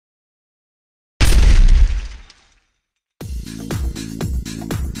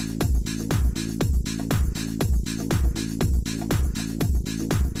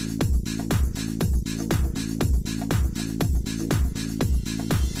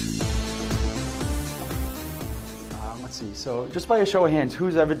see. So just by a show of hands,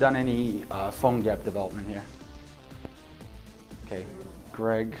 who's ever done any PhoneGap development here? Okay,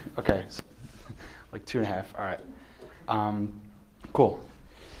 Greg. Okay, so like 2.5. All right. Cool.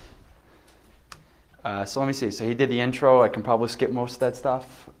 So let me see. So he did the intro. I can probably skip most of that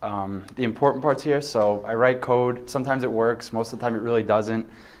stuff. The important parts here. So I write code. Sometimes it works. Most of the time it really doesn't.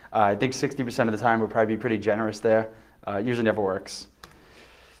 I think 60% of the time we'll probably be pretty generous there. Usually never works.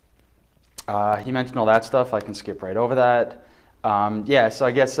 He mentioned all that stuff. I can skip right over that. Yeah, so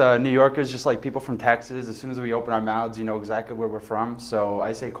I guess New Yorkers, just like people from Texas, as soon as we open our mouths, you know exactly where we're from. So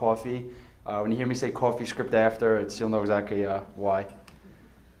I say coffee. When you hear me say coffee script after, you'll know exactly why.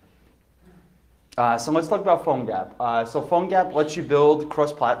 So let's talk about PhoneGap. So PhoneGap lets you build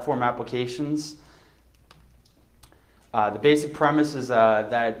cross-platform applications. The basic premise is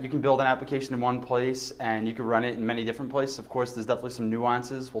that you can build an application in one place and you can run it in many different places. Of course, there's definitely some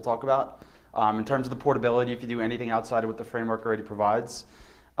nuances we'll talk about. In terms of the portability, if you do anything outside of what the framework already provides.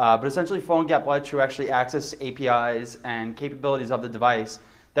 But essentially, PhoneGap lets you actually access APIs and capabilities of the device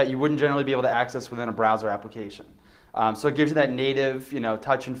that you wouldn't generally be able to access within a browser application. So it gives you that native,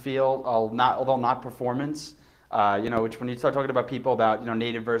 touch and feel, although not performance. Which when you start talking about people about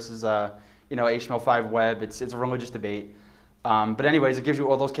native versus HTML5 web, it's a religious debate. But anyways, it gives you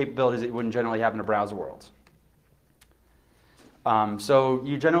all those capabilities that you wouldn't generally have in a browser world. So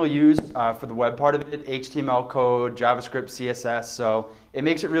you generally use, for the web part of it, HTML code, JavaScript, CSS. So it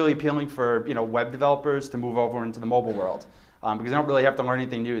makes it really appealing for web developers to move over into the mobile world. Because they don't really have to learn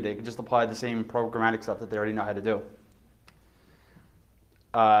anything new. They can just apply the same programmatic stuff that they already know how to do.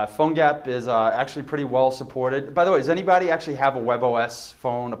 PhoneGap is actually pretty well supported. By the way, does anybody actually have a WebOS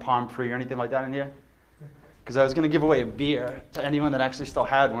phone, a Palm Pre, or anything like that in here? Because I was going to give away a beer to anyone that actually still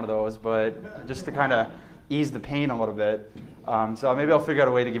had one of those, but just to kind of ease the pain a little bit. So maybe I'll figure out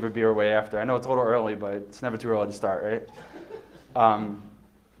a way to give a beer away after. I know it's a little early, but it's never too early to start, right? I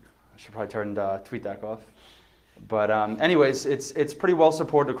should probably turn TweetDeck off. But anyways, it's pretty well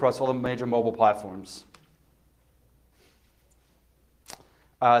supported across all the major mobile platforms.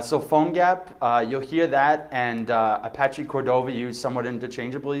 So PhoneGap, you'll hear that, and Apache Cordova used somewhat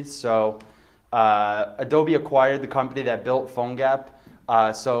interchangeably. So Adobe acquired the company that built PhoneGap.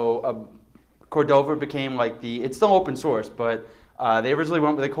 Cordova became like it's still open source, but they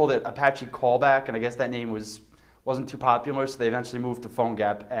originally they called it Apache Callback, and I guess that name wasn't too popular, so they eventually moved to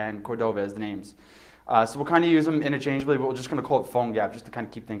PhoneGap and Cordova as the names. So we'll kind of use them interchangeably, but we're just going to call it PhoneGap just to kind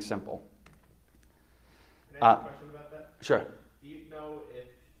of keep things simple. Can I ask a question about that? Sure. Do you know if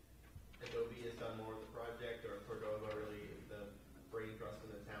Adobe has done more of the project, or Cordova really is the brain trust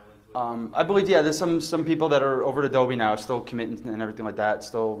and the talent? I believe, yeah, there's some people that are over at Adobe now, still committing and everything like that,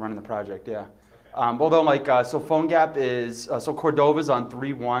 still running the project, yeah. Okay. Although, so PhoneGap is, so Cordova's on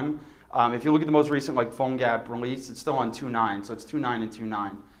 3.1. If you look at the most recent PhoneGap release, it's still on 2.9, so it's 2.9 and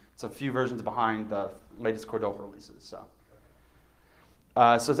 2.9. It's a few versions behind the latest Cordova releases. So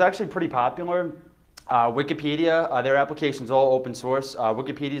it's actually pretty popular. Wikipedia, their application's all open source.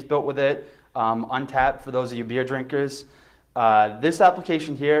 Wikipedia's built with it. Untapped, for those of you beer drinkers. This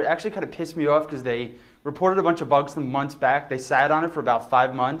application here actually kind of pissed me off because they reported a bunch of bugs some months back. They sat on it for about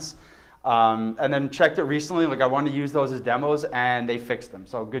 5 months. And then checked it recently, I wanted to use those as demos, and they fixed them.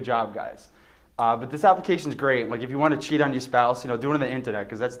 So good job, guys. But this application is great. If you want to cheat on your spouse, do it on the internet,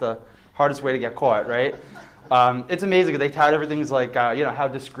 because that's the hardest way to get caught, right? It's amazing. They tout everything's how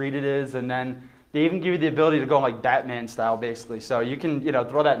discreet it is, and then they even give you the ability to go Batman style, basically. So you can,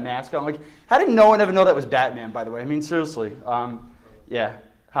 throw that mask on. How did no one ever know that was Batman, by the way? I mean, seriously. Yeah.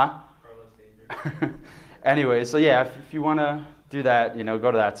 Huh? Anyway, so yeah, if you want to do that,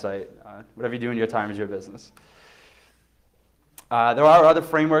 go to that site. Whatever you do in your time is your business. There are other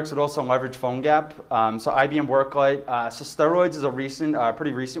frameworks that also leverage PhoneGap. So IBM Worklight. So Steroids is a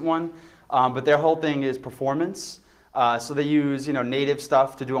pretty recent one, but their whole thing is performance. So they use native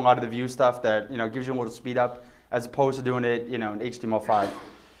stuff to do a lot of the view stuff that gives you a little speed up, as opposed to doing it in HTML5.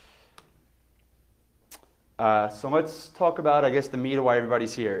 So let's talk about, I guess, the meat of why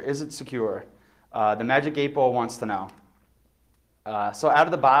everybody's here. Is it secure? The Magic 8 Ball wants to know. So out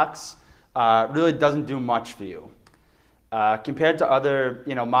of the box, really doesn't do much for you. Compared to other,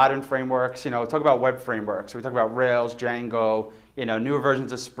 modern frameworks, talk about web frameworks. We talk about Rails, Django, newer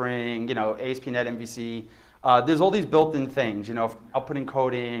versions of Spring, ASP.NET MVC. There's all these built-in things, output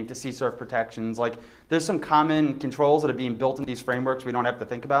encoding to CSRF protections. There's some common controls that are being built in these frameworks. We don't have to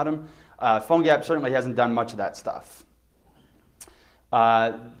think about them. PhoneGap certainly hasn't done much of that stuff.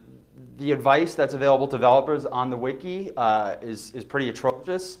 The advice that's available to developers on the wiki is pretty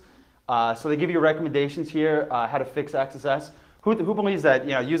atrocious. So they give you recommendations here, how to fix XSS. Who believes that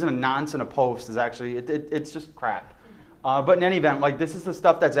using a nonce in a post is actually, it's just crap. But in any event, like this is the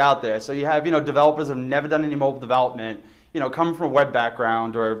stuff that's out there. So you have, developers who have never done any mobile development, coming from a web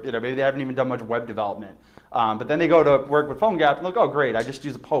background, or, maybe they haven't even done much web development. But then they go to work with PhoneGap and look, oh, great, I just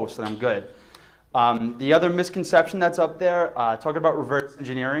use a post and I'm good. The other misconception that's up there, talking about reverse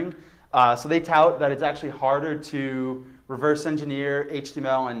engineering. So they tout that it's actually harder to reverse engineer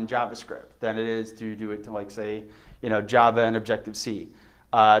HTML and JavaScript than it is to do it to, like, say, Java and Objective-C.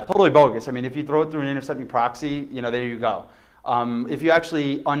 Totally bogus. I mean, if you throw it through an intercepting proxy, there you go. If you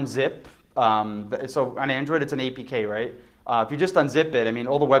actually unzip, so on Android it's an APK, right? If you just unzip it, I mean,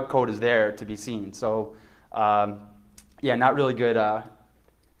 all the web code is there to be seen. So, yeah, not really good.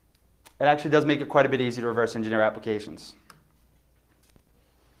 It actually does make it quite a bit easier to reverse engineer applications.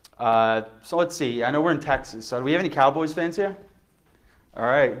 So let's see. I know we're in Texas. So do we have any Cowboys fans here? All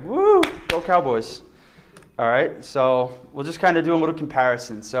right. Woo! Go Cowboys. All right. So we'll just kind of do a little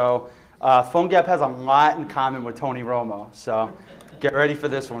comparison. So PhoneGap has a lot in common with Tony Romo. So get ready for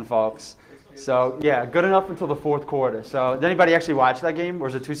this one, folks. So yeah, good enough until the fourth quarter. So did anybody actually watch that game, or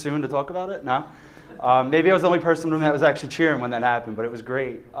is it too soon to talk about it? No? Maybe I was the only person in the room that was actually cheering when that happened, but it was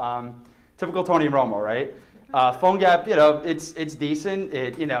great. Typical Tony Romo, right? PhoneGap, it's decent.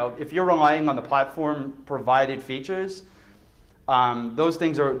 If you're relying on the platform provided features, those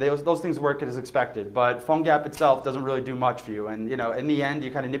things work as expected. But PhoneGap itself doesn't really do much for you, and in the end,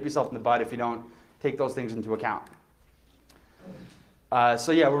 you kind of nip yourself in the butt if you don't take those things into account.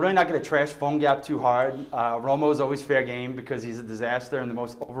 So yeah, we're really not going to trash PhoneGap too hard. Romo is always fair game because he's a disaster and the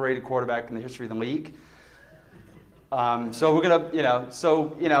most overrated quarterback in the history of the league. So we're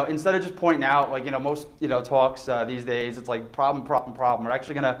gonna, instead of just pointing out, like, most, talks these days, it's like problem. We're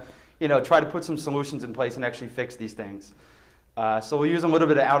actually gonna, try to put some solutions in place and actually fix these things. So we'll use a little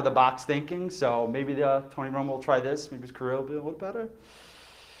bit of out-of-the-box thinking. So maybe Tony Romo will try this. Maybe his career will be a little better.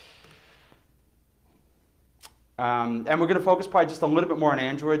 And we're going to focus probably just a little bit more on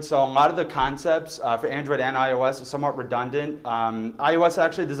Android. So a lot of the concepts for Android and iOS are somewhat redundant. iOS,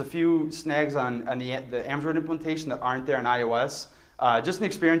 actually, there's a few snags on the Android implementation that aren't there in iOS. Just an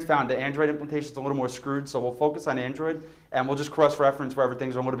experience found the Android implementation is a little more screwed, so we'll focus on Android, and we'll just cross-reference wherever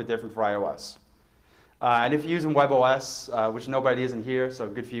things are a little bit different for iOS. And if you're using WebOS, which nobody is in here, so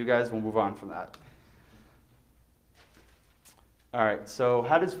good for you guys, we'll move on from that. All right, so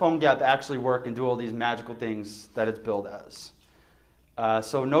how does PhoneGap actually work and do all these magical things that it's billed as?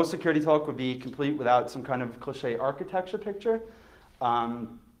 So no security talk would be complete without some kind of cliche architecture picture.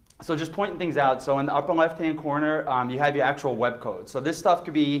 So just pointing things out. So in the upper left-hand corner, you have your actual web code. So this stuff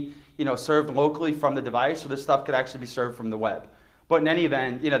could be, served locally from the device, or this stuff could actually be served from the web. But in any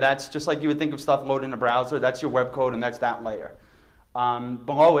event, that's just like you would think of stuff loaded in a browser. That's your web code, and that's that layer.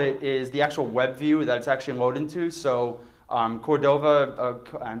 Below it is the actual web view that it's actually loaded into. So Cordova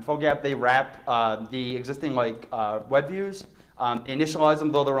and PhoneGap, they wrap the existing web views. They initialize them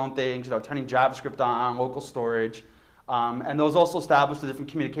with all their own things, turning JavaScript on, local storage. And those also establish the different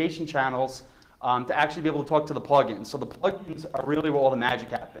communication channels to actually be able to talk to the plugins. So the plugins are really where all the magic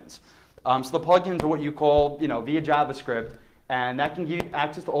happens. So the plugins are what you call, via JavaScript, and that can give you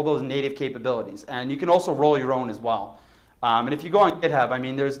access to all those native capabilities. And you can also roll your own as well. And if you go on GitHub, I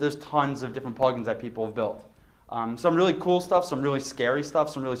mean, there's tons of different plugins that people have built. Some really cool stuff, some really scary stuff,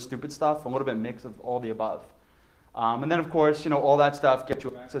 some really stupid stuff, a little bit mix of all the above. And then, of course, all that stuff gets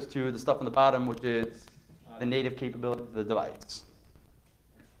you access to the stuff on the bottom, which is the native capability of the device.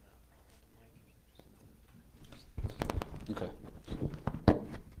 Okay.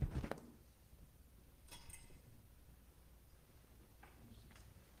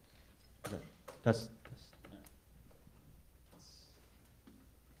 Okay. That's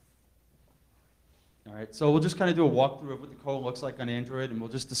all right, so we'll just kind of do a walkthrough of what the code looks like on Android, and we'll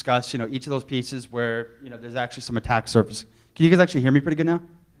just discuss, each of those pieces where, there's actually some attack surface. Can you guys actually hear me pretty good now?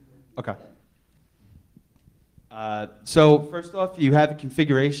 Okay. So first off, you have a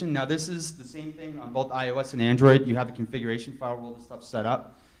configuration. Now this is the same thing on both iOS and Android. You have a configuration file where all this stuff's set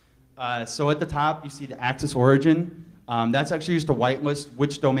up. So at the top, you see the access origin. That's actually used to whitelist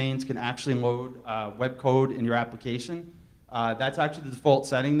which domains can actually load web code in your application. That's actually the default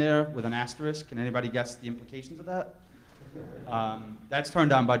setting there with an asterisk. Can anybody guess the implications of that? That's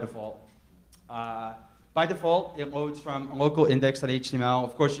turned on by default. By default, it loads from a local index.html.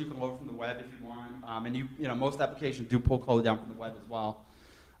 Of course, you can load from the web if you want. And most applications do pull code down from the web as well.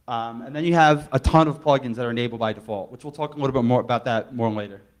 And then you have a ton of plugins that are enabled by default, which we'll talk a little bit more about that more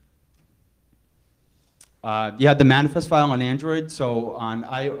later. You have the manifest file on Android. So on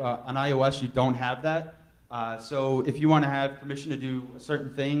iOS, you don't have that. So if you want to have permission to do a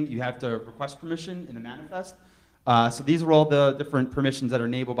certain thing, you have to request permission in the manifest. So these are all the different permissions that are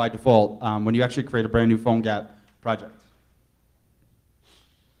enabled by default when you actually create a brand new PhoneGap project.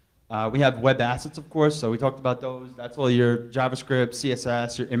 We have web assets, of course, so we talked about those. That's all your JavaScript,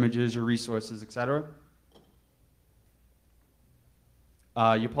 CSS, your images, your resources, etc.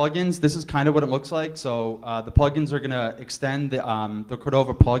 Your plugins, this is kind of what it looks like. So the plugins are going to extend the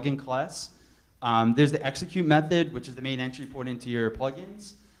Cordova plugin class. There's the execute method, which is the main entry point into your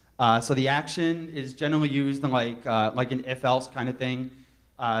plugins. So the action is generally used in like an if-else kind of thing.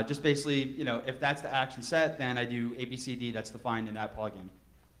 Just basically, you know, if that's the action set, then I do ABCD that's defined in that plugin.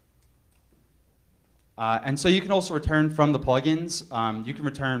 And so you can also return from the plugins. You can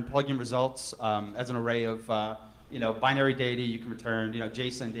return plugin results as an array of you know, binary data. You can return, you know,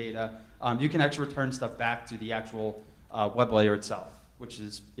 JSON data. You can actually return stuff back to the actual web layer itself, which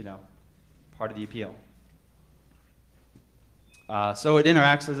is, you know, part of the appeal. So it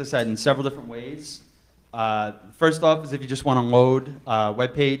interacts, as I said, in several different ways. First off is if you just want to load a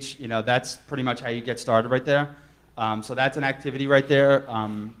web page, you know, that's pretty much how you get started right there. So that's an activity right there.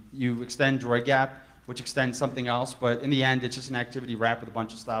 You extend PhoneGap, which extends something else, but in the end, it's just an activity wrapped with a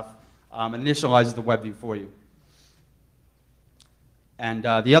bunch of stuff and initializes the web view for you. And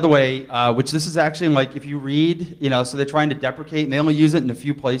the other way, which this is actually like if you read, you know, so they're trying to deprecate, and they only use it in a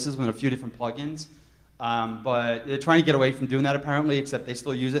few places with a few different plugins, but they're trying to get away from doing that apparently, except they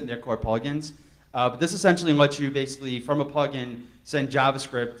still use it in their core plugins. But this essentially lets you basically, from a plugin, send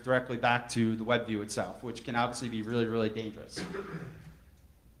JavaScript directly back to the web view itself, which can obviously be really, really dangerous.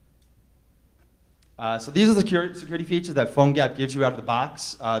 So these are the security features that PhoneGap gives you out of the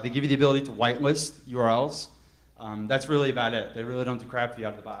box. They give you the ability to whitelist URLs. That's really about it. They really don't do crap for you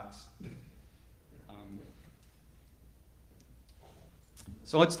out of the box.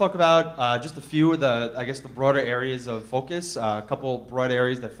 So let's talk about just a few of the, I guess, the broader areas of focus. A couple broad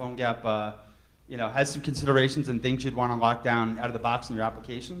areas that PhoneGap, you know, has some considerations and things you'd want to lock down out of the box in your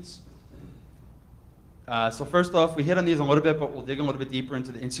applications. So first off, we hit on these a little bit, but we'll dig a little bit deeper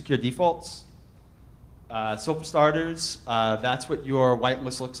into the insecure defaults. So for starters, that's what your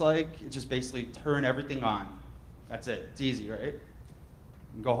whitelist looks like. It's just basically turn everything on. That's it. It's easy, right? You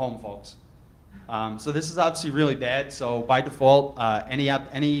can go home, folks. So this is obviously really bad. So by default,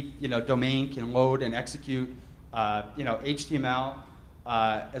 any you know, domain can load and execute you know, HTML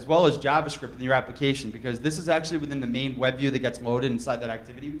as well as JavaScript in your application, because this is actually within the main web view that gets loaded inside that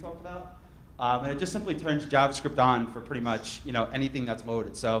activity we talked about. And it just simply turns JavaScript on for pretty much, you know, anything that's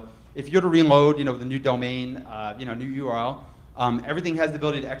loaded. So if you're to reload, you know, with a new domain, you know, new URL, everything has the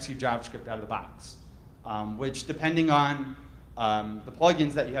ability to execute JavaScript out of the box, which depending on the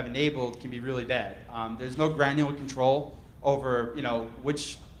plugins that you have enabled can be really bad. There's no granular control over, you know,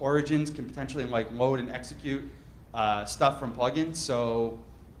 which origins can potentially like load and execute stuff from plugins. So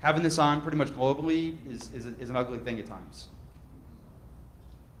having this on pretty much globally is an ugly thing at times.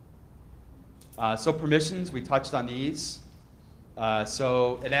 So permissions, we touched on these.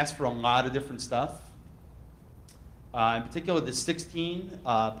 So it asks for a lot of different stuff. In particular, the 16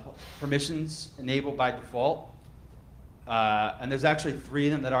 permissions enabled by default. And there's actually 3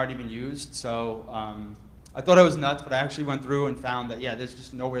 of them that aren't even used. So I thought I was nuts, but I actually went through and found that, yeah, there's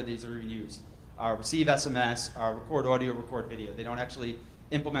just nowhere these are even used. Receive SMS, record audio, record video. They don't actually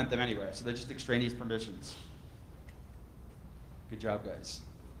implement them anywhere. So they're just extraneous permissions. Good job, guys.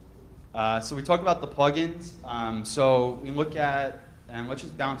 So we talked about the plugins. So we look at, and let's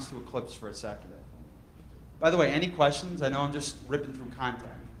just bounce to Eclipse for a second. By the way, any questions? I know I'm just ripping through content.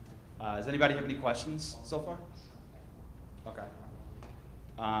 Does anybody have any questions so far? Okay.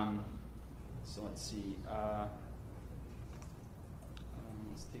 So let's see.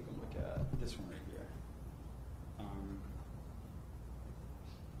 Let's take a look at this one right here.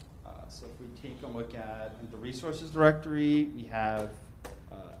 So if we take a look at the resources directory, we have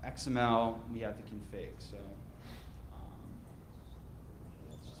XML, we have the config. So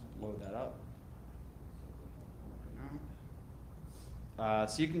let's just load that up.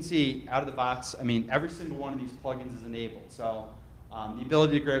 So you can see out of the box, I mean, every single one of these plugins is enabled. So the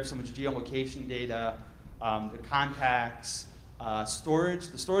ability to grab so much geolocation data, the contacts, storage.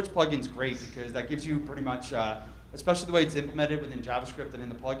 The storage plugin is great because that gives you pretty much, especially the way it's implemented within JavaScript and in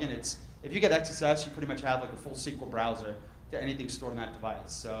the plugin, it's, if you get XSS, you pretty much have like a full SQL browser to anything stored on that device.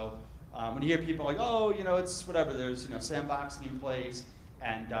 So when you hear people like, oh, you know, it's whatever, there's, you know, sandboxing in place,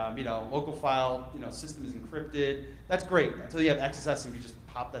 and you know, local file, you know, system is encrypted. That's great until you have XSS and you just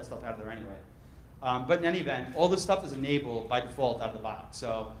pop that stuff out of there anyway. But in any event, all this stuff is enabled by default out of the box.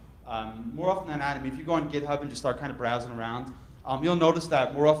 So more often than not, I mean, if you go on GitHub and just start kind of browsing around, you'll notice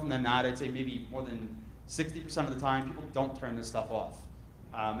that more often than not, I'd say maybe more than 60% of the time, people don't turn this stuff off.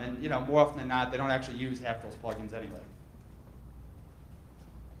 And you know, more often than not, they don't actually use half those plugins anyway.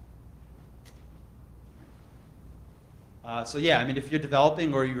 So yeah, I mean, if you're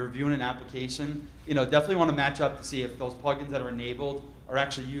developing or you're reviewing an application, definitely want to match up to see if those plugins that are enabled are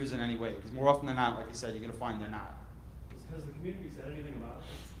actually used in any way. Because more often than not, like I said, you're going to find they're not. Has the community said anything about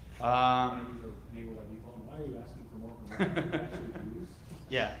it? Maybe like why are you asking for more from what you actually use?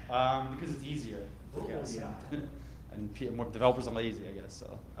 Yeah, because it's easier. I guess. Yeah. And more developers are lazy, I guess.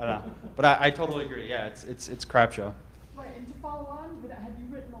 So I don't know, but I totally agree. Yeah, it's crap show. Right, and to follow on, have you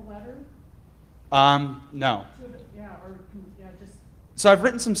written a letter? No. Just. So I've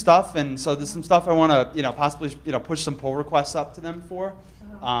written some stuff, and so there's some stuff I want to, possibly, push some pull requests up to them for.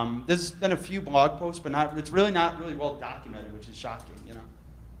 There's been a few blog posts, but it's really not really well documented, which is shocking, Yeah,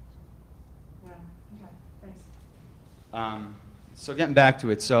 okay, thanks. So getting back to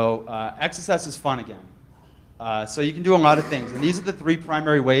it, so XSS is fun again. So you can do a lot of things, and these are the three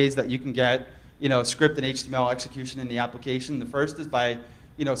primary ways that you can get, script and HTML execution in the application. The first is by,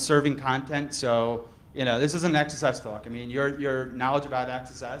 serving content. So, this isn't an XSS talk. I mean, your knowledge about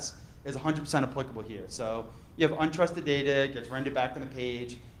XSS is 100% applicable here. So you have untrusted data, it gets rendered back on the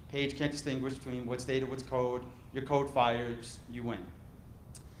page. Page can't distinguish between what's data, what's code. Your code fires, you win.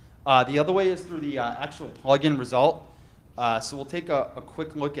 The other way is through the actual plugin result. So we'll take a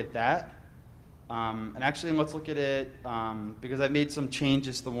quick look at that. And actually, let's look at it, because I made some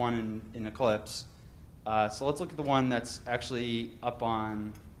changes to the one in Eclipse. So let's look at the one that's actually up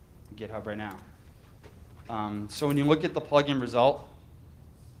on GitHub right now. So when you look at the plugin result,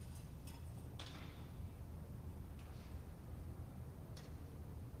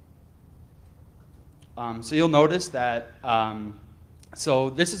 so you'll notice that, so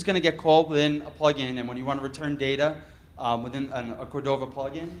this is going to get called within a plugin, and when you want to return data within a Cordova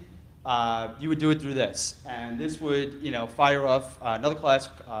plugin, you would do it through this. And this would, fire off another class.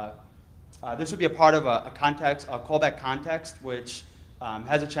 This would be a part of a callback context, which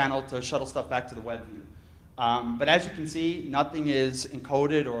has a channel to shuttle stuff back to the web view. But as you can see, nothing is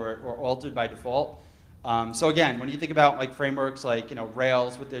encoded or altered by default. So again, when you think about like frameworks like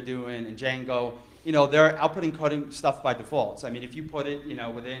Rails, what they're doing, and Django, they're outputting coding stuff by default. So I mean, if you put it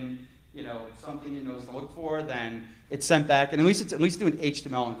within something it knows to look for, then it's sent back, and it's at least doing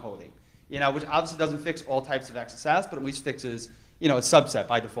HTML encoding. Which obviously doesn't fix all types of XSS, but at least fixes a subset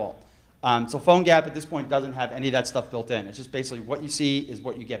by default. So PhoneGap at this point doesn't have any of that stuff built in. It's just basically what you see is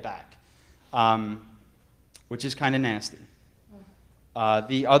what you get back, which is kind of nasty.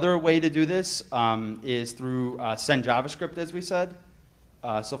 The other way to do this is through send JavaScript, as we said.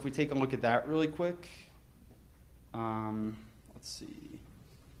 So if we take a look at that really quick, let's see.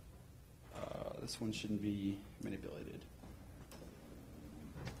 This one shouldn't be manipulated.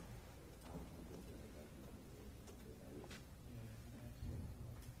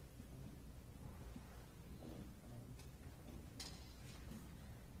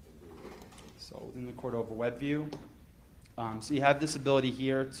 So within the Cordova web view, so you have this ability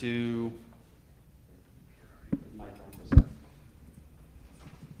here to,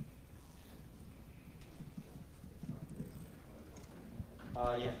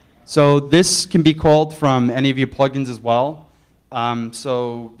 yeah. So this can be called from any of your plugins as well.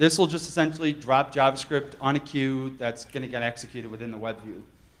 So this will just essentially drop JavaScript on a queue that's going to get executed within the web view.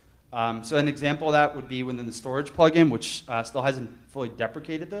 So an example of that would be within the storage plugin, which still hasn't fully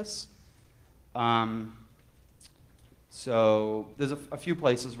deprecated this. So there's a few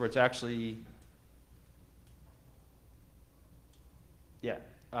places where it's actually, yeah.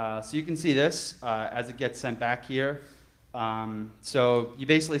 So you can see this as it gets sent back here. So you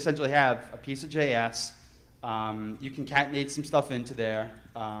basically essentially have a piece of JS. You concatenate some stuff into there.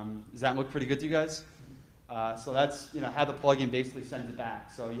 Does that look pretty good to you guys? So that's how the plugin basically sends it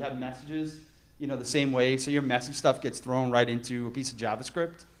back. So you have messages the same way. So your message stuff gets thrown right into a piece of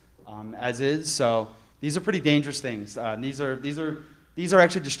JavaScript as is. So these are pretty dangerous things. These are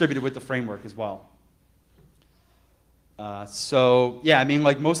actually distributed with the framework as well. So yeah, I mean,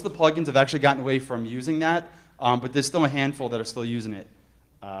 like most of the plugins have actually gotten away from using that, but there's still a handful that are still using it.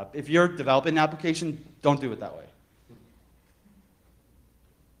 If you're developing an application, don't do it that way.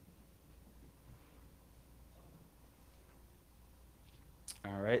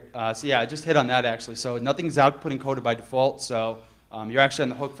 All right, so yeah, I just hit on that actually. So nothing's output encoded by default, so you're actually on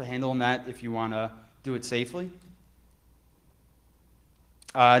the hook for handling that if you want to do it safely.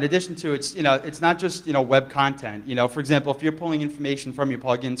 In addition to it's not just web content. For example, if you're pulling information from your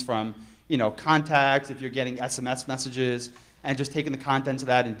plugins from contacts, if you're getting SMS messages and just taking the contents of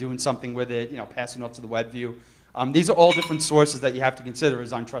that and doing something with it, passing it off to the web view. These are all different sources that you have to consider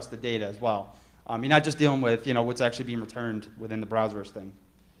as untrusted data as well. You're not just dealing with what's actually being returned within the browser's thing.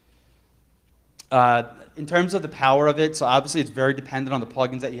 In terms of the power of it, so obviously it's very dependent on the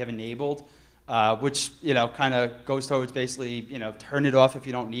plugins that you have enabled. which, kind of goes towards basically, turn it off if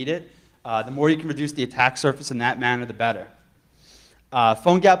you don't need it. The more you can reduce the attack surface in that manner, the better.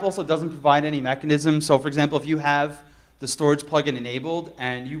 PhoneGap also doesn't provide any mechanism. So for example, if you have the storage plugin enabled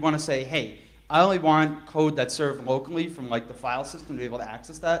and you want to say, hey, I only want code that's served locally from like the file system to be able to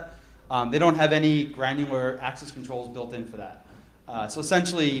access that, they don't have any granular access controls built in for that. So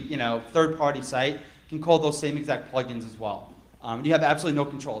essentially, third-party site can call those same exact plugins as well. You have absolutely no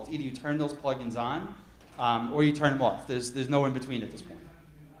control. It's either you turn those plugins on or you turn them off. There's no in between at this point.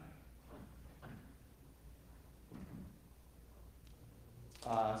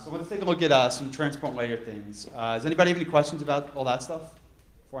 So let's take a look at some transport layer things. Does anybody have any questions about all that stuff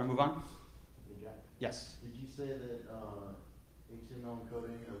before I move on? Yes. Did you say that HTML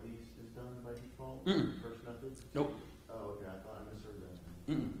encoding at least is done by default? First method? Nope. Oh, okay. I thought I misheard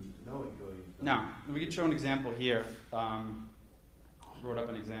that. No encoding. Is done. No. We can show an example here. Wrote up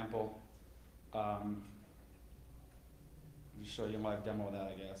an example. I'll just show you a live demo of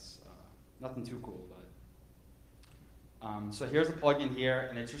that, I guess. Nothing too cool, but. So here's a plugin here,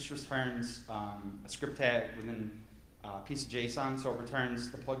 and it just returns a script tag within a piece of JSON. So it returns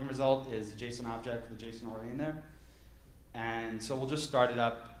the plugin result is a JSON object with a JSON array in there. And so we'll just start it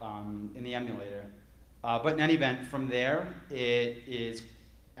up in the emulator. But in any event, from there, it is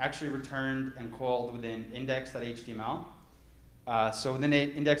actually returned and called within index.html. So within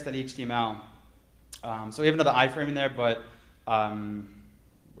index.html, so we have another iframe in there, but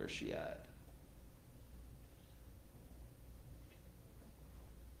where's she at?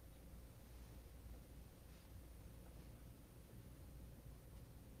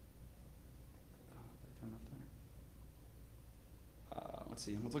 Let's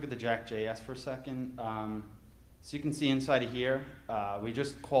see, let's look at the Jack.js for a second. So you can see inside of here, we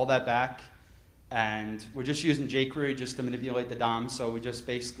just call that back, and we're just using jQuery just to manipulate the DOM. So we just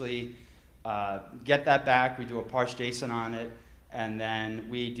basically get that back, we do a parse JSON on it, and then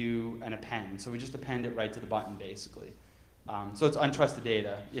we do an append. So we just append it right to the button, basically. So it's untrusted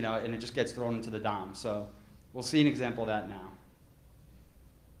data, and it just gets thrown into the DOM. So we'll see an example of that now.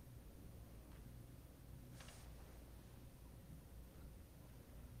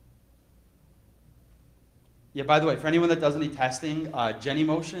 Yeah, by the way, for anyone that does any testing,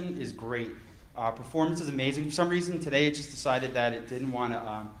 Genymotion is great. Performance is amazing. For some reason, today it just decided that it didn't want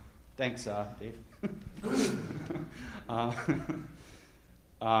to, thanks, Dave.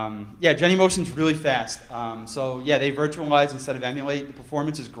 Yeah, Genymotion's really fast. So yeah, they virtualize instead of emulate. The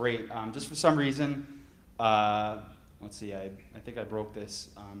performance is great. Just for some reason, let's see, I think I broke this,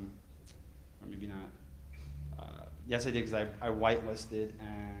 or maybe not. Yes, I did, because I whitelisted,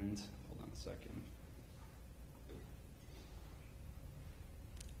 and hold on a second.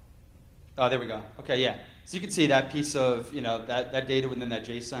 Oh, there we go. Okay, yeah. So you can see that piece of, that data within that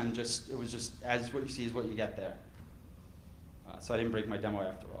JSON, it was just as what you see is what you get there. So I didn't break my demo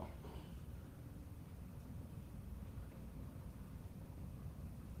after all.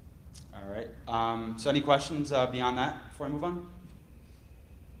 All right. So any questions beyond that before I move on?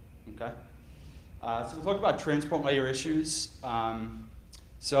 Okay. So we'll talk about transport layer issues.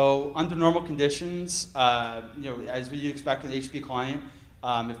 So under normal conditions, as we expect with HTTP client,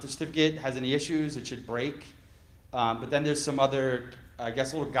 if the certificate has any issues, it should break. But then there's some other, I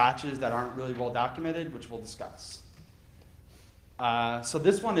guess, little gotchas that aren't really well documented, which we'll discuss. So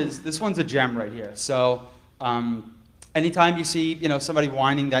this one's a gem right here. So anytime you see, somebody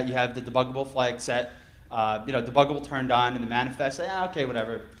whining that you have the debuggable flag set, debuggable turned on in the manifest, say, okay,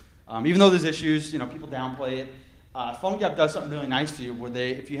 whatever. Even though there's issues, people downplay it. PhoneGap does something really nice for you, where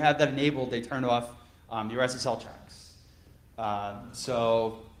if you have that enabled, they turn off your SSL checks.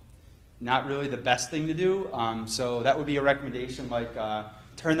 So not really the best thing to do. So that would be a recommendation, like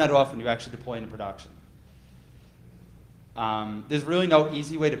turn that off when you actually deploy into production. There's really no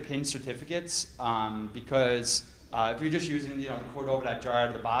easy way to pin certificates because if you're just using the Cordova jar out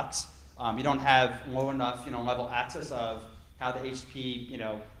of the box, you don't have low enough level access of how the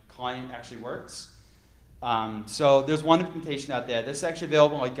HTTP client actually works. So there's one implementation out there. This is actually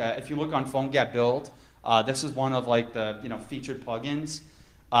available. Like if you look on PhoneGap build. This is one of like the featured plugins.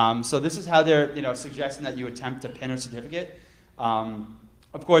 So this is how they're suggesting that you attempt to pin a certificate.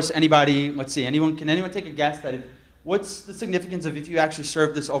 Of course, anybody, let's see, can anyone take a guess that what's the significance of if you actually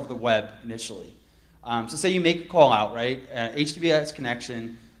serve this over the web initially? So say you make a call out, right? HTTPS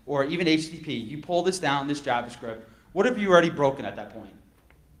connection, or even HTTP. You pull this down, this JavaScript. What have you already broken at that point?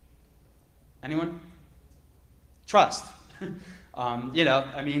 Anyone? Trust.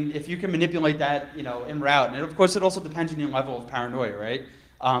 If you can manipulate that, en route, and of course it also depends on your level of paranoia, right?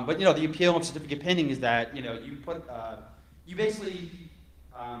 But the appeal of certificate pinning is that you basically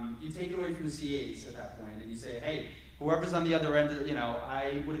you take it away from the CAs at that point, and you say, hey, whoever's on the other end,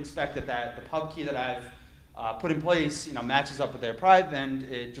 I would expect that the pub key that I've put in place, matches up with their private, and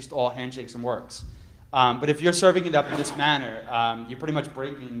it just all handshakes and works. But if you're serving it up in this manner, you're pretty much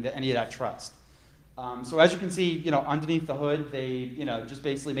breaking any of that trust. So as you can see, underneath the hood, they, just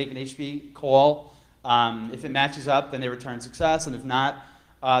basically make an HTTP call. If it matches up, then they return success, and if not,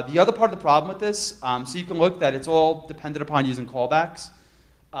 the other part of the problem with this, so you can look that it's all dependent upon using callbacks.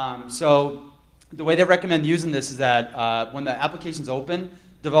 So the way they recommend using this is that when the application's open,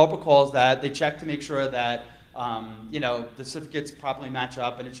 developer calls that, they check to make sure that the certificates properly match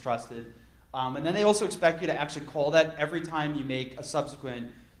up and it's trusted. And then they also expect you to actually call that every time you make a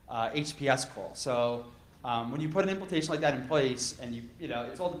subsequent HTTPS call. So when you put an implementation like that in place, and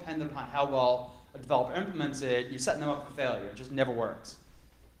it's all dependent upon how well a developer implements it, you're setting them up for failure. It just never works.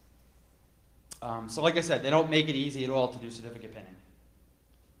 So like I said, they don't make it easy at all to do certificate pinning.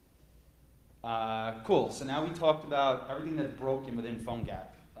 Cool, so now we talked about everything that's broken within PhoneGap.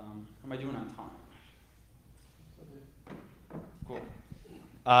 How am I doing on time? Cool.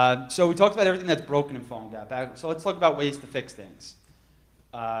 So we talked about everything that's broken in PhoneGap. So let's talk about ways to fix things.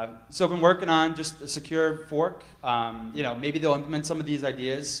 So I've been working on just a secure fork. Maybe they'll implement some of these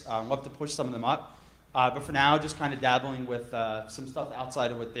ideas. I'd love to push some of them up. But for now, just kind of dabbling with some stuff outside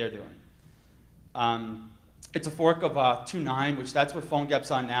of what they're doing. It's a fork of 2.9, which that's what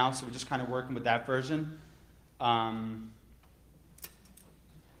PhoneGap's on now, so we're just kind of working with that version.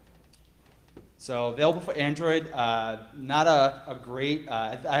 So available for Android, not a great,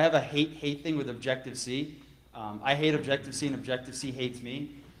 I have a hate thing with Objective-C. I hate Objective-C and Objective-C hates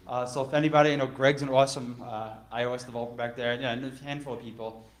me. So if anybody, I know Greg's an awesome iOS developer back there, and a handful of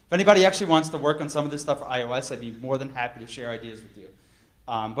people. If anybody actually wants to work on some of this stuff for iOS, I'd be more than happy to share ideas with you.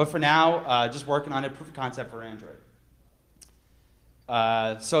 But for now, just working on it, proof of concept for Android.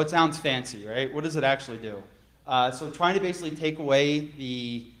 So it sounds fancy, right? What does it actually do? So trying to basically take away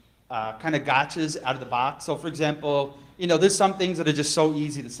the kind of gotchas out of the box. So for example, there's some things that are just so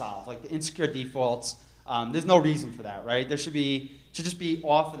easy to solve, like the insecure defaults. There's no reason for that, right? There should just be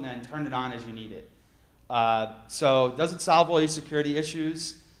off and then turn it on as you need it. So does it solve all your security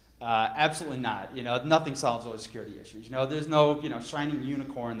issues? Absolutely not. Nothing solves all the security issues. There's no shining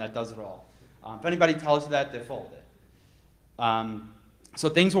unicorn that does it all. If anybody tells you that, they're full of it. So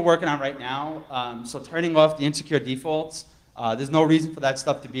things we're working on right now. So turning off the insecure defaults. There's no reason for that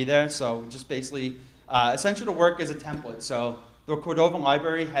stuff to be there. So just basically, essentially to work as a template. So the Cordova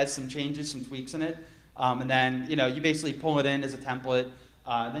library has some changes, some tweaks in it. And then you basically pull it in as a template.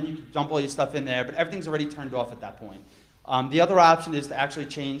 Then you can dump all your stuff in there, but everything's already turned off at that point. The other option is to actually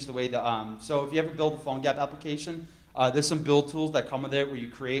change the way so if you ever build a PhoneGap application, there's some build tools that come with it where you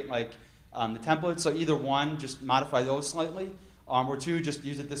create the templates. So either one, just modify those slightly, or two, just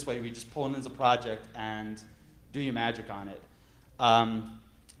use it this way where you just pull it in as a project and do your magic on it.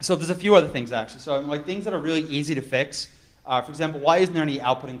 So there's a few other things actually. So things that are really easy to fix. For example, why isn't there any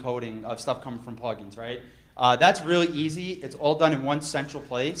output encoding of stuff coming from plugins, right? That's really easy. It's all done in one central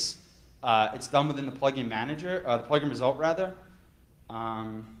place. It's done within the plugin manager, the plugin result rather. Let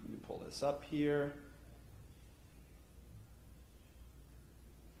me pull this up here.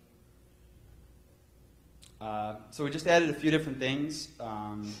 So we just added a few different things.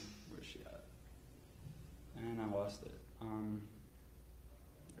 Where's she at? And I lost it.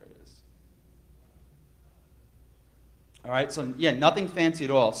 There it is. All right, so yeah, nothing fancy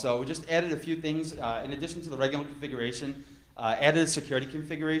at all. So we just added a few things in addition to the regular configuration. Added a security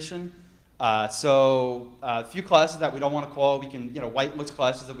configuration. So a few classes that we don't want to call, we can whitelist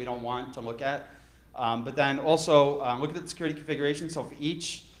classes that we don't want to look at. But then also look at the security configuration. So for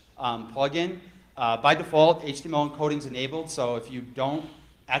each plugin, by default, HTML encoding is enabled. So if you don't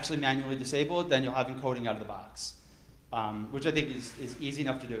actually manually disable it, then you'll have encoding out of the box, which I think is easy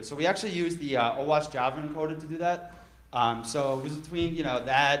enough to do. So we actually use the OWASP Java encoder to do that. So it was between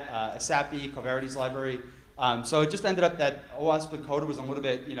that, ASAPI, Covarity's library. So it just ended up that OWASP encoder was a little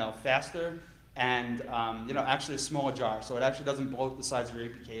bit faster and actually a smaller jar. So it actually doesn't bloat the size of your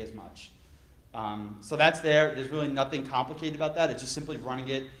APK as much. So that's there. There's really nothing complicated about that. It's just simply running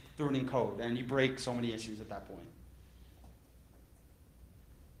it through an encode, and you break so many issues at that point.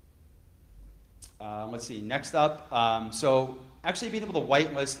 Let's see, next up. So actually being able to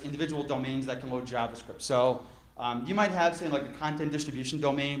whitelist individual domains that can load JavaScript. So you might have, say, like a content distribution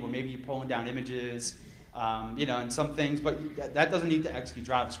domain where maybe you're pulling down images, and some things, but that doesn't need to execute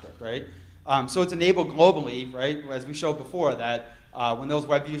JavaScript, right? So it's enabled globally, right? As we showed before, that when those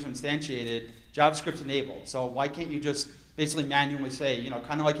web views are instantiated, JavaScript's enabled. So why can't you just basically manually say,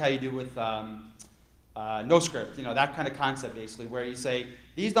 kind of like how you do with no script, that kind of concept basically, where you say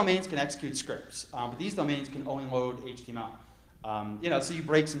these domains can execute scripts, but these domains can only load HTML. So you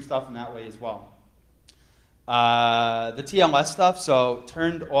break some stuff in that way as well. The TLS stuff, so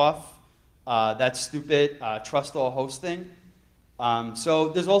turned off that stupid trust all host thing. So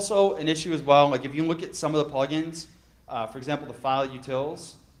there's also an issue as well, like if you look at some of the plugins, for example, the file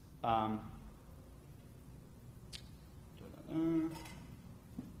utils. I'm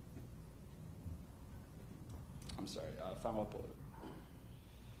sorry, file upload.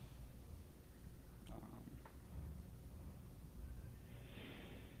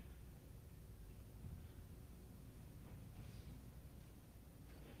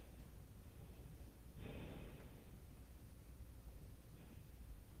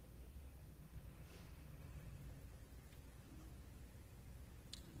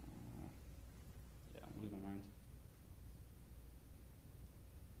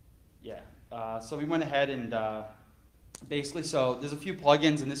 So we went ahead and basically, so there's a few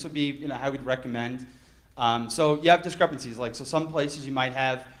plugins, and this would be how we'd recommend. So you have discrepancies, so some places you might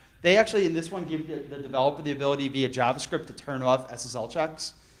have, they actually in this one give the developer the ability via JavaScript to turn off SSL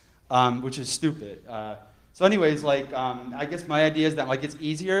checks, which is stupid. So anyways, I guess my idea is that it's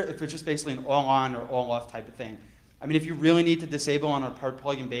easier if it's just basically an all on or all off type of thing. I mean, if you really need to disable on a per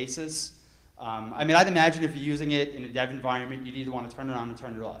plugin basis, I'd imagine if you're using it in a dev environment, you'd either want to turn it on or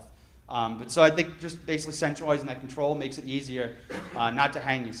turn it off. But so I think just basically centralizing that control makes it easier not to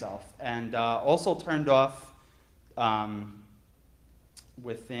hang yourself. And also turned off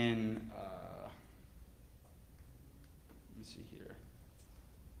within, let me see here.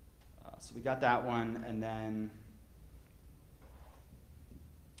 So we got that one, and then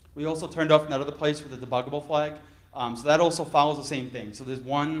we also turned off another place with the debuggable flag. So that also follows the same thing. So there's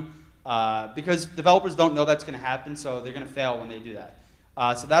one, because developers don't know that's going to happen, so they're going to fail when they do that.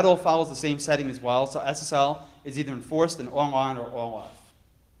 So that all follows the same setting as well. So SSL is either enforced in all on or all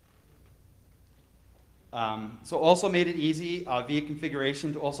off. So also made it easy via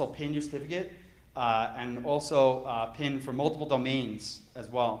configuration to also pin your certificate and also pin for multiple domains as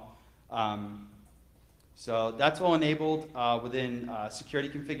well. So that's all enabled within security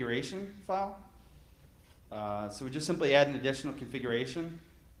configuration file. So we just simply add an additional configuration.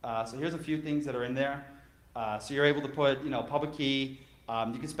 So here's a few things that are in there. So you're able to put public key.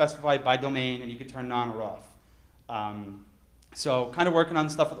 You can specify by domain, and you can turn it on or off. So kind of working on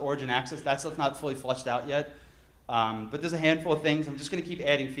stuff with origin access. That stuff's not fully fleshed out yet. But there's a handful of things. I'm just going to keep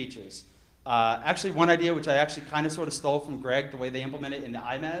adding features. Actually, one idea which I actually kind of sort of stole from Greg, the way they implement it in the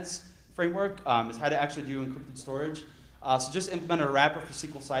IMAS framework, is how to actually do encrypted storage. So just implement a wrapper for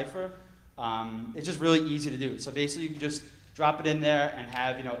SQL Cipher. It's just really easy to do. So basically, you can just drop it in there and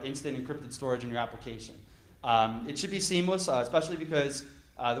have instant encrypted storage in your application. It should be seamless, especially because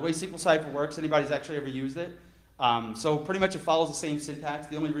the way SQL Cipher works, anybody's actually ever used it. So pretty much it follows the same syntax.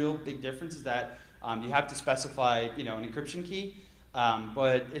 The only real big difference is that you have to specify an encryption key.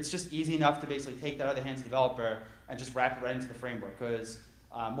 But it's just easy enough to basically take that out of the hands of the developer and just wrap it right into the framework. Because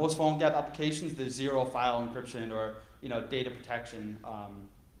most PhoneGap applications, there's zero file encryption or data protection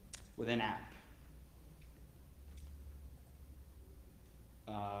within app.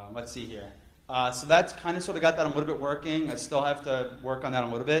 Let's see here. So that's kind of sort of got that a little bit working. I still have to work on that a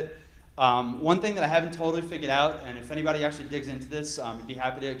little bit. One thing that I haven't totally figured out, and if anybody actually digs into this, I'd be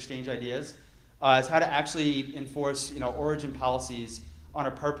happy to exchange ideas, is how to actually enforce origin policies on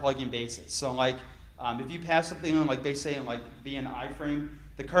a per plugin basis. So if you pass something on they say in via an iframe,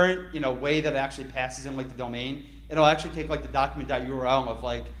 the current way that it actually passes in the domain, it'll actually take the document.url of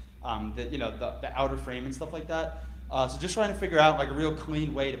the outer frame and stuff like that. So just trying to figure out a real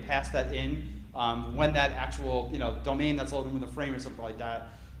clean way to pass that in when that actual domain that's loaded in the frame or something like that,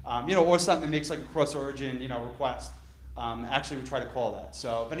 or something that makes a cross origin request. Actually, we try to call that.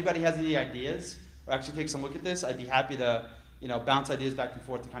 So if anybody has any ideas or actually takes a look at this, I'd be happy to bounce ideas back and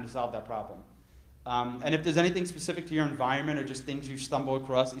forth to kind of solve that problem. And if there's anything specific to your environment or just things you stumble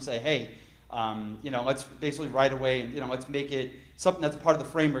across, you say, hey, let's basically right away and let's make it something that's part of the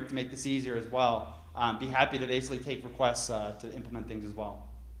framework to make this easier as well. Be happy to basically take requests to implement things as well.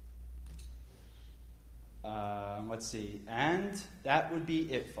 Let's see, and that would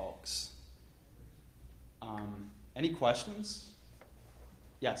be it, folks. Any questions?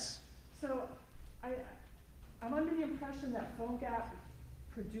 Yes? So I'm under the impression that PhoneGap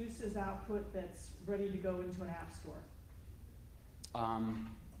produces output that's ready to go into an app store.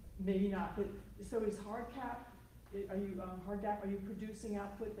 Maybe not, but so is HardGap, are you producing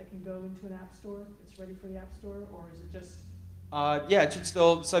output that can go into an app store? It's ready for the app store, or is it just? Yeah, it should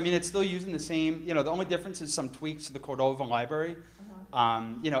still, so I mean, it's still using the same, the only difference is some tweaks to the Cordova library.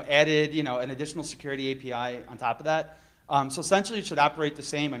 added, an additional security API on top of that. So essentially it should operate the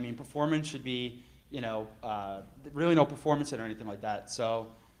same. I mean, performance should be, really no performance or anything like that. So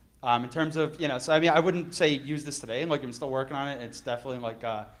in terms of, so I mean, I wouldn't say use this today. Like, I'm still working on it. It's definitely like,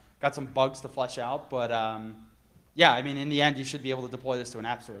 got some bugs to flesh out. But yeah, I mean, in the end, you should be able to deploy this to an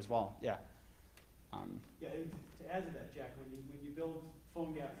app store as well. Yeah. Yeah, and to add to that, Jack, when you build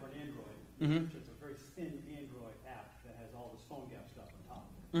PhoneGap for an Android, Mhm. it's a very thin Android app that has all this PhoneGap stuff on top.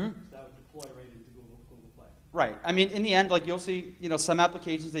 Mhm. So that would deploy right into Google Play. Right. I mean, in the end, like, you'll see, some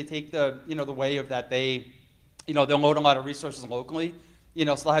applications, they take the, the way of that they, they'll load a lot of resources locally. So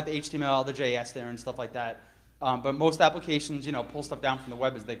they'll have the HTML, the JS there and stuff like that. But most applications, pull stuff down from the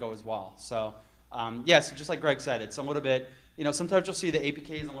web as they go as well. So, yes, just like Greg said, it's a little bit, sometimes you'll see the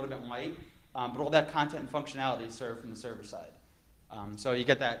APK is a little bit light, but all that content and functionality is served from the server side. So you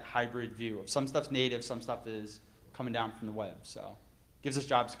get that hybrid view of some stuff's native, some stuff is coming down from the web. So gives us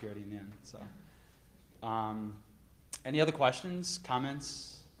job security in the end. So, any other questions,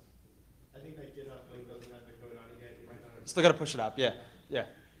 comments? I think that GitHub link doesn't have the code on it yet. You might not have. Still got to push it up. Yeah, yeah.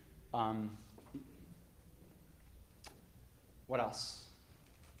 What else?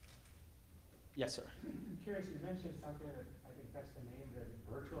 Yes, sir. I'm curious, you mentioned something that I think that's the name that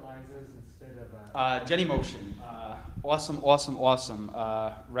virtualizes instead of Genymotion. Awesome.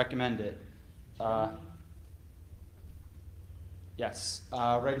 Recommend it. Yes,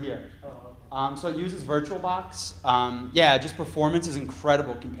 right here. So it uses VirtualBox. Yeah, just performance is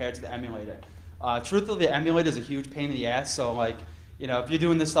incredible compared to the emulator. Truthfully, the emulator is a huge pain in the ass. So like, if you're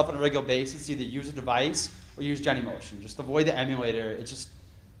doing this stuff on a regular basis, either use a device or use Genymotion. Just avoid the emulator.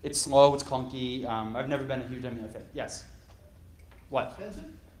 It's slow, it's clunky. I've never been a huge emulator fan. Yes. What?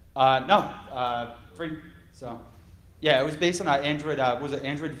 No, free. So, yeah, it was based on Android. Was it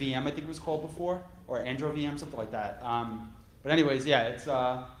Android VM? I think it was called before, or Android VM, something like that. But anyways, yeah, it's.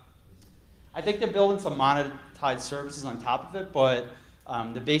 I think they're building some monetized services on top of it, but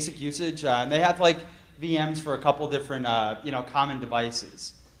the basic usage, they have like VMs for a couple different, common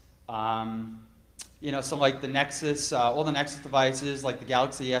devices. So like the Nexus, all the Nexus devices, like the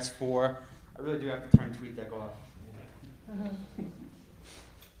Galaxy S4. I really do have to turn TweetDeck off.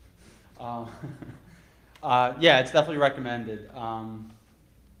 Yeah, it's definitely recommended.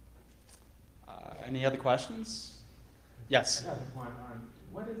 Any other questions? Yes. another one on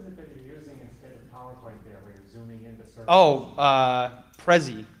what is it that you're using instead of PowerPoint there where you're zooming into certain? Oh,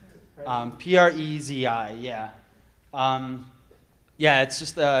 Prezi. Prezi, yeah. Yeah, it's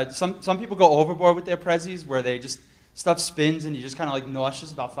just some people go overboard with their Prezis where they just stuff spins and you just kind of like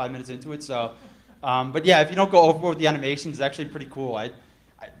nauseous about 5 minutes into it. So, but yeah, if you don't go overboard with the animations, it's actually pretty cool. I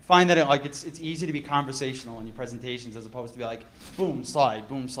find that it's easy to be conversational in your presentations as opposed to be like boom slide,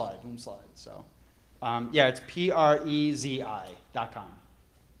 boom slide, boom slide. So, yeah, it's Prezi.com.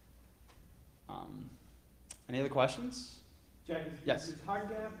 Any other questions? Jack, Yes. is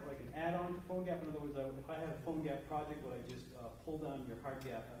HardGap like an add-on to PhoneGap? In other words, if I have a PhoneGap project, would I just pull down your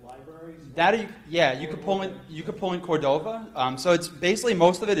HardGap libraries? You could pull in Cordova. So it's basically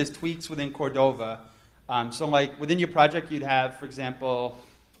most of it is tweaks within Cordova. So like within your project, you'd have, for example,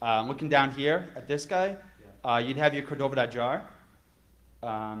 looking down here at this guy, you'd have your Cordova.jar.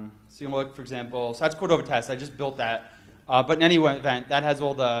 So you can look, for example, so that's Cordova test. I just built that. But in any event, that has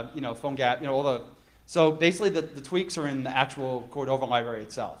all the PhoneGap, all the. So basically, the tweaks are in the actual Cordova library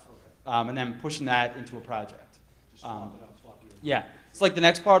itself, and then pushing that into a project. Yeah. So like the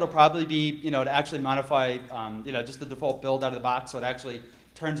next part will probably be, to actually modify, just the default build out of the box, so it actually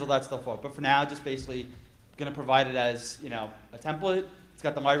turns all that stuff off. But for now, just basically going to provide it as, a template. It's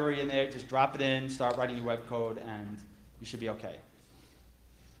got the library in there. Just drop it in, start writing your web code, and you should be okay.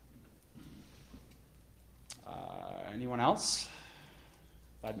 Anyone else?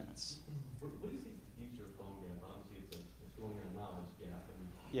 5 minutes. What do you think the future of PhoneGap? Obviously, it's going in a knowledge gap, and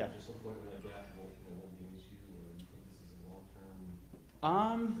Yeah. just some point where that gap won't be an issue, or do you think this is a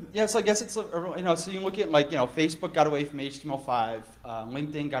long-term? Yeah, so I guess it's, so you look at like, Facebook got away from HTML5,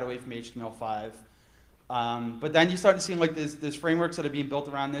 LinkedIn got away from HTML5, but then you start to see like there's frameworks that are being built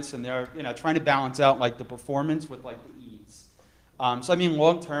around this, and they're, trying to balance out like the performance with like the ease. So I mean,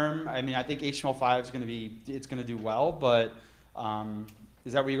 long term, I think HTML5 is going to do well, but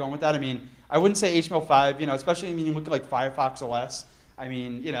is that where you're going with that? I mean, I wouldn't say HTML5, especially when you look at like Firefox OS. I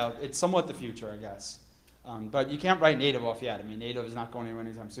mean, it's somewhat the future, I guess. But you can't write native off yet. I mean, native is not going anywhere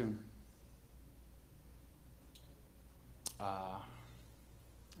anytime soon.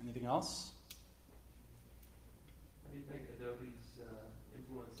 Anything else? What do you think Adobe's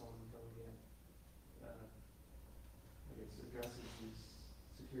influence on PhoneGap, addresses these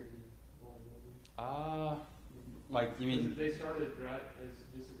security vulnerabilities? Like, you mean? They started right as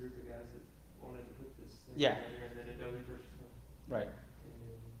just a group of guys that wanted to put this thing Yeah. together, and then Adobe purchased them. Right. And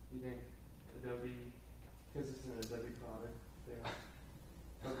you think Adobe, because it's an Adobe product, they're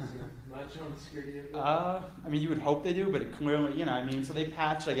focusing much on the security of it? I mean, you would hope they do, but it clearly, you know, I mean, so they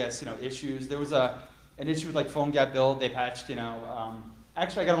patched, I guess, you know, issues. There was an issue with like PhoneGap build. They patched, you know,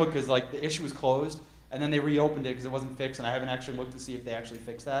 actually I gotta look because like the issue was closed and then they reopened it because it wasn't fixed, and I haven't actually looked to see if they actually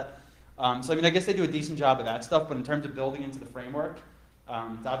fixed that. So I mean, I guess they do a decent job of that stuff, but in terms of building into the framework,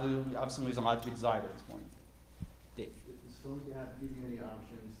 obviously leaves a lot to be desired at this point. Dave. Does PhoneGap give you any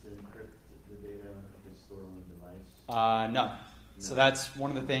options to encrypt the data if it's stored on a device? No. So that's one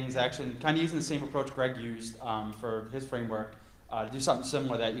of the things, actually, kind of using the same approach Greg used for his framework, to do something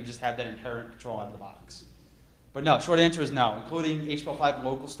similar that you just have that inherent control out of the box. But no, short answer is no, including HTML5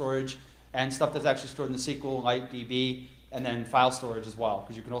 local storage and stuff that's actually stored in the SQL, DB, and then file storage as well,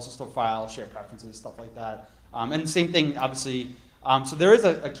 because you can also store files, share preferences, stuff like that. And same thing, obviously. So there is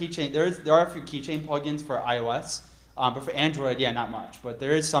a keychain. There are a few keychain plugins for iOS, but for Android, yeah, not much. But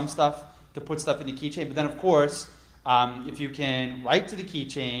there is some stuff to put stuff in the keychain. But then, of course, if you can write to the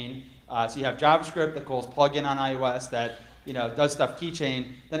keychain, so you have JavaScript that calls plugin on iOS that does stuff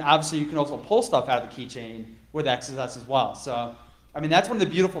keychain, then obviously you can also pull stuff out of the keychain with XSS as well. So, I mean, that's one of the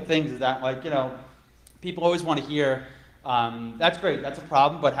beautiful things is that, like, people always want to hear, that's great, that's a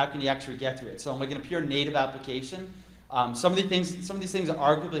problem, but how can you actually get to it? So, like in a pure native application, some of these things are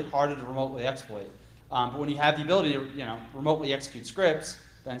arguably harder to remotely exploit. But when you have the ability to, remotely execute scripts,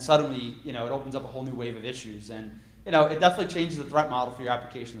 then suddenly, it opens up a whole new wave of issues, and it definitely changes the threat model for your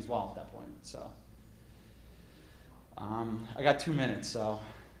application as well at that point. So, I got 2 minutes, so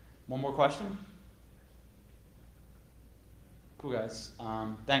one more question. Cool, guys.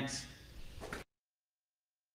 Thanks.